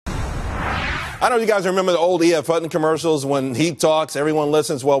I don't know if you guys remember the old E.F. Hutton commercials. When he talks, everyone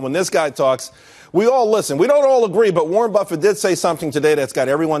listens. Well, when this guy talks, we all listen. We don't all agree, but Warren Buffett did say something today that's got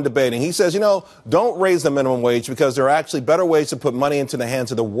everyone debating. He says, don't raise the minimum wage because there are actually better ways to put money into the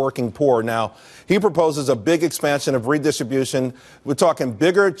hands of the working poor. Now, he proposes a big expansion of redistribution. We're talking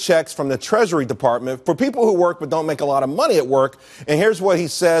bigger checks from the Treasury Department for people who work but don't make a lot of money at work. And here's what he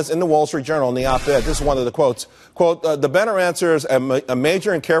says in the Wall Street Journal in the op-ed. This is one of the quotes. Quote, the better answer is a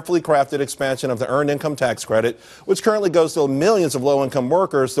major and carefully crafted expansion of the earned income tax credit, which currently goes to millions of low-income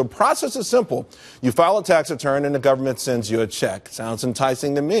workers. The process is simple. You file a tax return and the government sends you a check. Sounds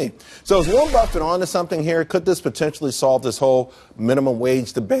enticing to me. So is Warren Buffett on to something here? Could this potentially solve this whole minimum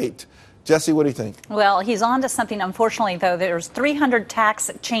wage debate? Jesse, what do you think? Well, he's on to something. Unfortunately, though, there's 300 tax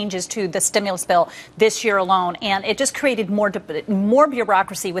changes to the stimulus bill this year alone, and it just created more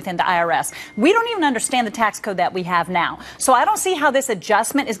bureaucracy within the IRS. We don't even understand the tax code that we have now. So I don't see how this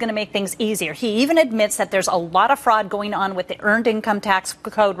adjustment is going to make things easier. He even admits that there's a lot of fraud going on with the earned income tax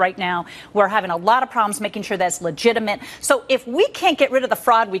code right now. We're having a lot of problems making sure that's legitimate. So if we can't get rid of the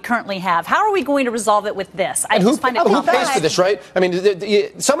fraud we currently have, how are we going to resolve it with this? Who pays for this, right? I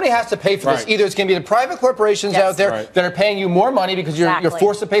mean, somebody has to pay for this. Either it's going to be the private corporations out there that are paying you more money because you're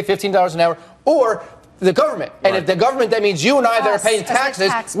forced to pay $15 an hour, or the government. And if the government, that means you and I that are paying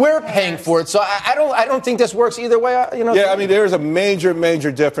taxes, we're paying for it. So I don't think this works either way. Yeah, I mean, there's a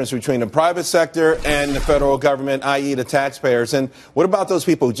major difference between the private sector and the federal government, i.e. the taxpayers. And what about those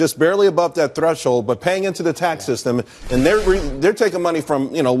people just barely above that threshold, but paying into the tax system, and they're taking money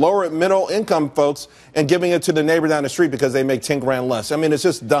from, lower middle income folks and giving it to the neighbor down the street because they make 10 grand less. I mean, it's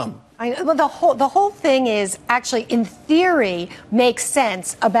just dumb. Well, the whole thing is actually, in theory, makes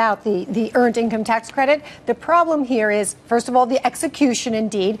sense about the earned income tax credit. The problem here is, first of all, the execution,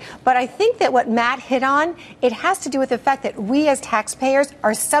 indeed. But I think that what Matt hit on, it has to do with the fact that we as taxpayers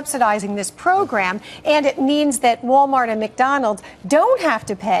are subsidizing this program, and it means that Walmart and McDonald's don't have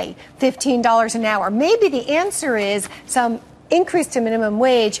to pay $15 an hour. Maybe the answer is some increase to minimum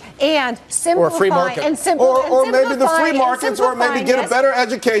wage and simplify, or free market, or maybe the free markets, or maybe get a better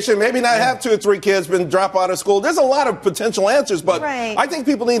education, maybe not have 2 or 3 kids and drop out of school. There's a lot of potential answers, but I think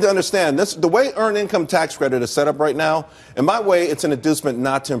people need to understand this. The way earned income tax credit is set up right now, in my way, it's an inducement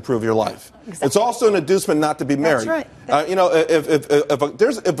not to improve your life. Exactly. It's also an inducement not to be married. That's right.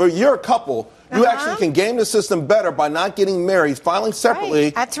 If you're a couple, you actually can game the system better by not getting married, filing separately.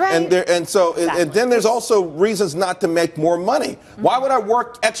 That's right. And then there's also reasons not to make more money. Why would I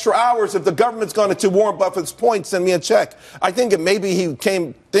work extra hours if the government's going to Warren Buffett's point, send me a check? I think maybe he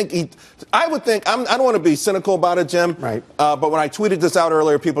came. I don't want to be cynical about it, Jim. Right. But when I tweeted this out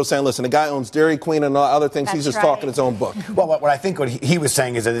earlier, people were saying, listen, the guy owns Dairy Queen and other things. He's just talking his own book. Well, what I think what he was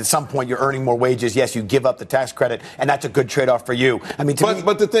saying is that at some point you're earning more wages. Yes, you give up the tax credit, and that's a good trade-off for you. I mean,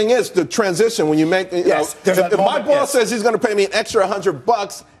 but the thing is, the transition, when you make, if my boss says he's going to pay me an extra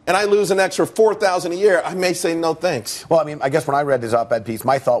 $100 and I lose an extra $4,000 a year, I may say no thanks. Well, I mean, I guess when I read this op-ed piece,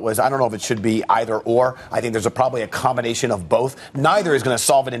 my thought was, I don't know if it should be either or. I think there's probably a combination of both. Neither is going to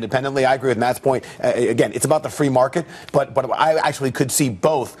solve it independently. I agree with Matt's point. Again, it's about the free market, but I actually could see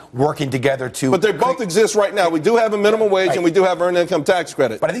both working together to. But they both exist right now. We do have a minimum wage and we do have earned income tax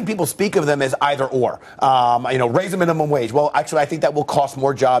credit. But I think people speak of them as either or. Raise the minimum wage. Well, actually, I think that will cost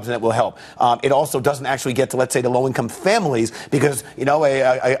more jobs and it will help. It also doesn't actually get to, let's say, the low-income families because,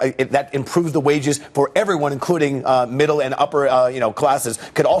 that improves the wages for everyone, including middle and upper, classes,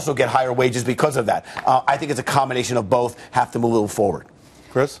 could also get higher wages because of that. I think it's a combination of both. Have to move a little forward.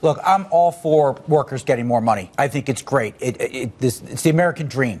 Chris? Look, I'm all for workers getting more money. I think it's great. It's the American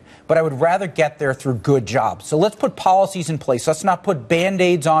dream. But I would rather get there through good jobs. So let's put policies in place. Let's not put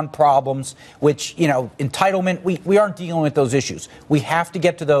Band-Aids on problems, which, entitlement, we aren't dealing with those issues. We have to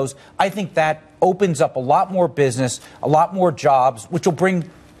get to those. I think that opens up a lot more business, a lot more jobs, which will bring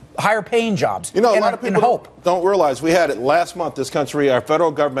higher paying jobs. A lot of people don't realize we had it last month. This country, our federal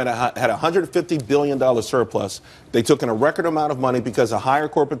government had a $150 billion surplus. They took in a record amount of money because of higher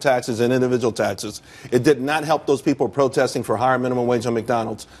corporate taxes and individual taxes. It did not help those people protesting for higher minimum wage on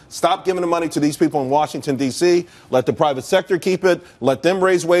McDonald's. Stop giving the money to these people in Washington, D.C. Let the private sector keep it. Let them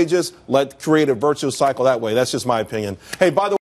raise wages. Let create a virtuous cycle that way. That's just my opinion. Hey, by the way,